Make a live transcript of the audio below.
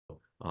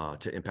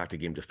to impact a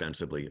game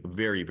defensively.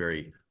 Very,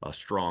 very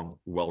strong,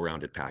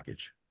 well-rounded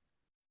package.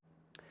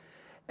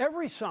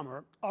 Every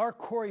summer, our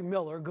Corey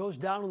Miller goes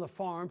down on the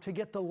farm to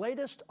get the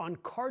latest on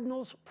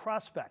Cardinals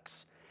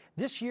prospects.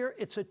 This year,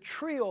 it's a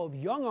trio of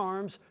young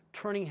arms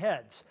turning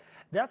heads.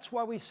 That's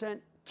why we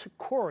sent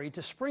Corey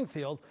to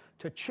Springfield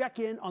to check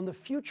in on the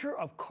future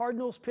of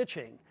Cardinals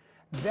pitching.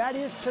 That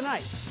is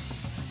tonight's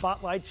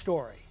Spotlight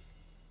Story.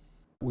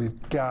 We've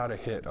got to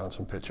hit on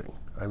some pitching.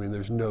 I mean,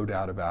 there's no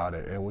doubt about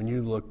it. And when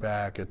you look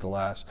back at the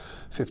last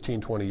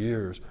 15, 20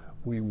 years,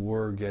 we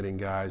were getting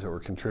guys that were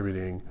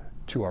contributing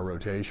to our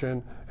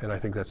rotation, and I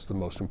think that's the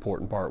most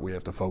important part we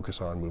have to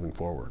focus on moving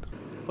forward.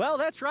 Well,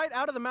 that's right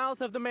out of the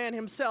mouth of the man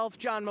himself,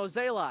 John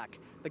Mozeliak.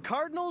 The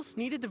Cardinals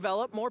need to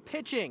develop more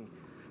pitching.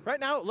 Right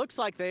now, it looks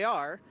like they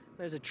are.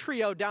 There's a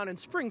trio down in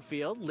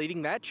Springfield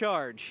leading that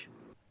charge.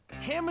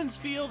 Hammons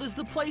Field is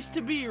the place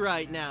to be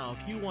right now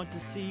if you want to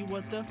see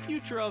what the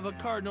future of a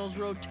Cardinals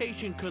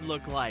rotation could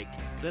look like.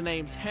 The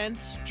names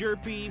Hentz,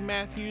 Jerpy,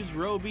 Matthews,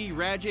 Roby,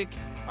 Rajic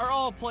are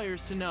all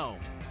players to know.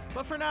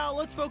 But for now,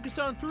 let's focus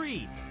on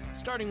three,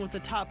 starting with the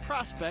top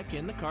prospect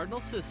in the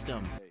Cardinals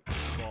system.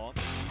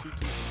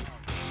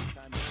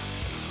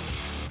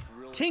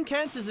 Tink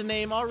Hentz is a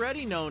name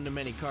already known to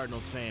many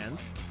Cardinals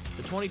fans.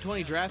 The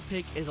 2020 draft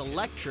pick is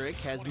electric,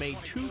 has made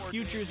 2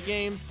 Futures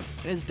games,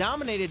 and has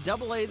dominated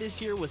Double-A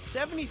this year with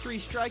 73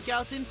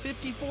 strikeouts in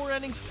 54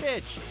 innings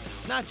pitched.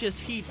 It's not just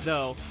heat,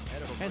 though.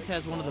 Hentz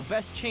has one of the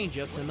best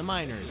changeups in the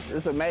minors.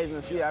 It's amazing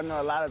to see. I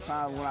know a lot of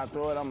times when I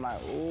throw it, I'm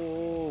like,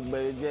 ooh,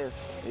 but it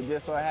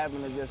just so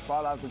happened to just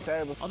fall off the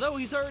table. Although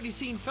he's already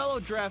seen fellow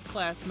draft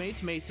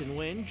classmates Mason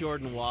Wynn,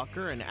 Jordan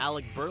Walker, and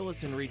Alec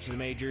Burleson reach the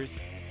majors,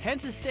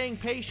 Hentz is staying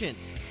patient.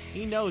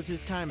 He knows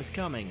his time is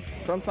coming.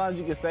 Sometimes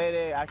you can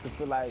say that, I can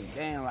feel like,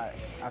 damn, like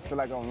I feel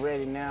like I'm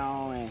ready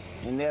now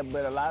and that,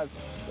 but a lot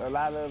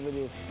of it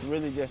is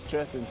really just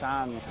trusting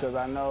time, because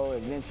I know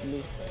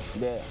eventually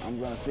that I'm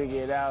gonna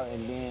figure it out,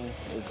 and then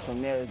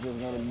from there it's just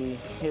gonna be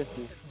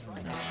history.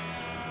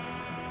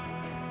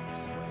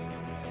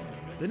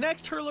 The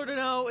next hurler to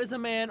know is a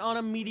man on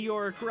a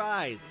meteoric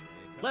rise.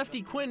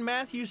 Lefty Quinn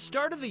Matthews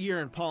started the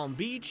year in Palm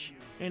Beach,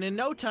 and in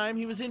no time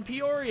he was in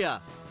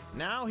Peoria.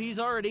 Now he's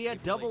already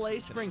at Double-A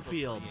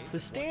Springfield. The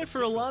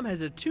Stanford alum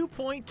has a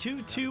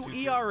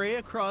 2.22 ERA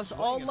across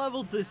all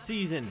levels this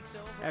season,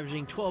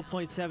 averaging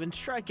 12.7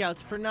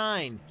 strikeouts per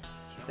 9.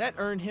 That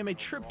earned him a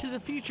trip to the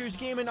Futures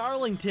game in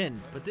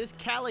Arlington, but this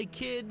Cali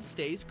kid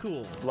stays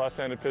cool.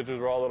 Left-handed pitchers,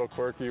 we're all a little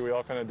quirky. We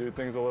all kind of do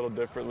things a little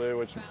differently,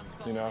 which,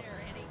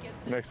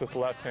 makes us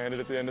left-handed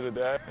at the end of the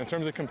day. In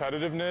terms of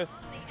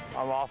competitiveness,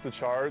 I'm off the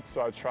charts,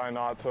 so I try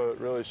not to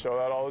really show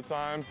that all the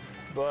time.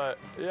 But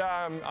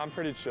yeah, I'm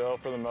pretty chill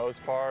for the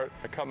most part.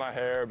 I cut my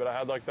hair, but I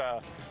had like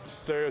that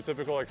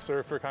stereotypical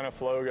surfer kind of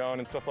flow going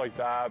and stuff like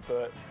that.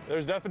 But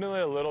there's definitely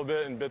a little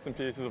bit in bits and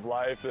pieces of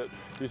life that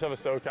you just have a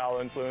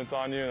SoCal influence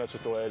on you, and that's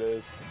just the way it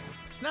is.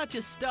 It's not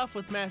just stuff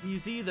with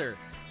Matthews either.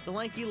 The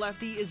lanky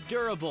lefty is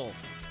durable.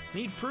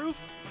 Need proof?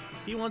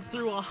 He once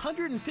threw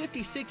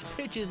 156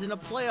 pitches in a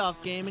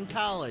playoff game in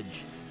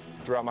college.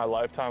 Throughout my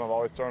lifetime, I've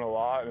always thrown a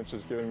lot, and it's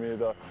just given me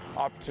the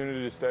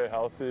opportunity to stay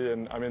healthy.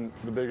 And I mean,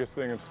 the biggest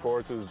thing in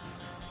sports is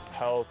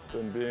health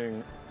and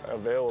being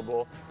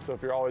available. So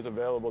if you're always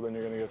available, then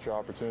you're going to get your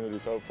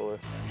opportunities, hopefully.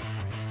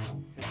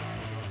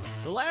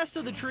 The last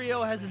of the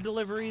trio has a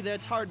delivery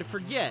that's hard to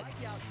forget,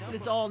 but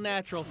it's all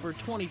natural for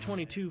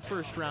 2022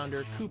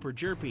 first-rounder Cooper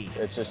Jerpy.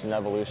 It's just an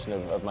evolution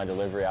of my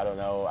delivery. I don't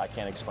know, I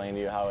can't explain to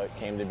you how it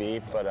came to be,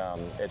 but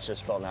it's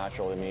just felt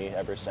natural to me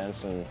ever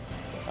since. And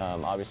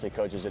obviously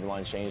coaches didn't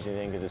want to change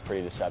anything because it's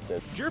pretty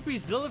deceptive.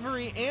 Jerpy's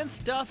delivery and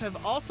stuff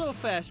have also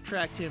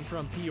fast-tracked him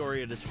from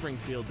Peoria to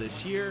Springfield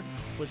this year,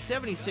 with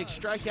 76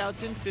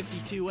 strikeouts in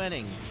 52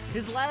 innings.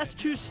 His last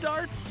 2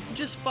 starts,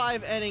 just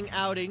 5-inning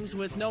outings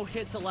with no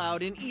hits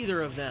allowed in either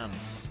of them,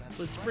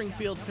 with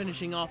Springfield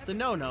finishing off the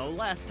no-no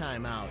last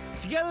time out.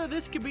 Together,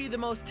 this could be the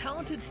most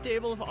talented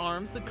stable of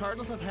arms the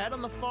Cardinals have had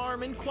on the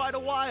farm in quite a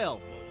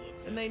while,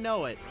 and they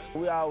know it.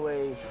 We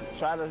always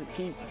try to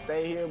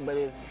stay here,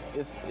 but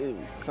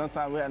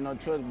sometimes we have no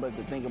choice but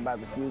to think about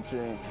the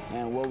future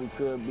and what we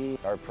could be.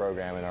 Our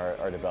program and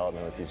our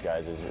development with these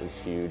guys is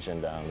huge,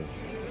 and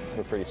we're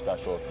a pretty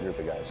special group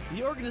of guys.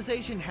 The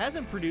organization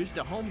hasn't produced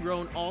a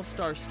homegrown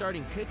all-star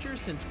starting pitcher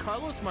since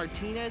Carlos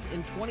Martinez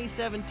in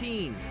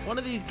 2017. One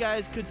of these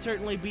guys could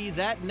certainly be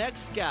that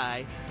next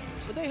guy,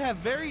 but they have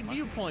varied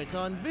viewpoints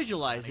on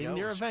visualizing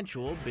their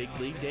eventual big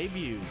league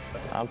debuts.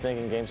 I'm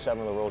thinking Game 7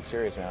 of the World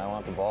Series, man. I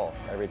want the ball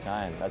every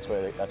time. That's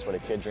what a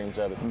kid dreams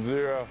of.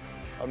 0.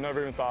 I've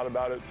never even thought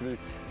about it, to be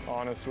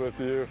honest with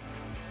you.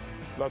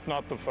 That's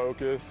not the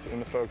focus, and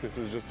the focus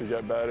is just to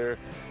get better.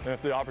 And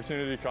if the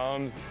opportunity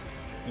comes,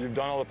 you've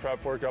done all the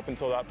prep work up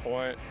until that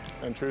point,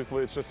 and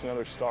truthfully, it's just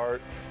another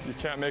start. You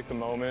can't make the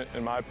moment,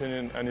 in my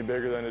opinion, any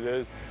bigger than it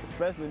is.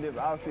 Especially this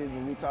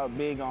offseason, we talk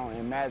big on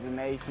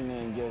imagination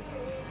and just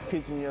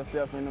pitching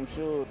yourself in them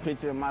shoes,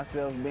 picturing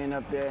myself being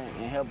up there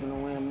and helping to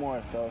win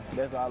more, so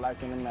that's all I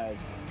can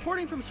imagine.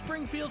 Reporting from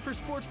Springfield for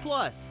Sports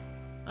Plus,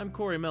 I'm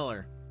Corey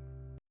Miller.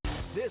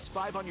 This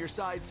 5 on Your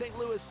Side St.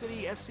 Louis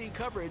City SC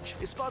coverage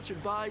is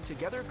sponsored by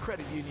Together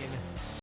Credit Union.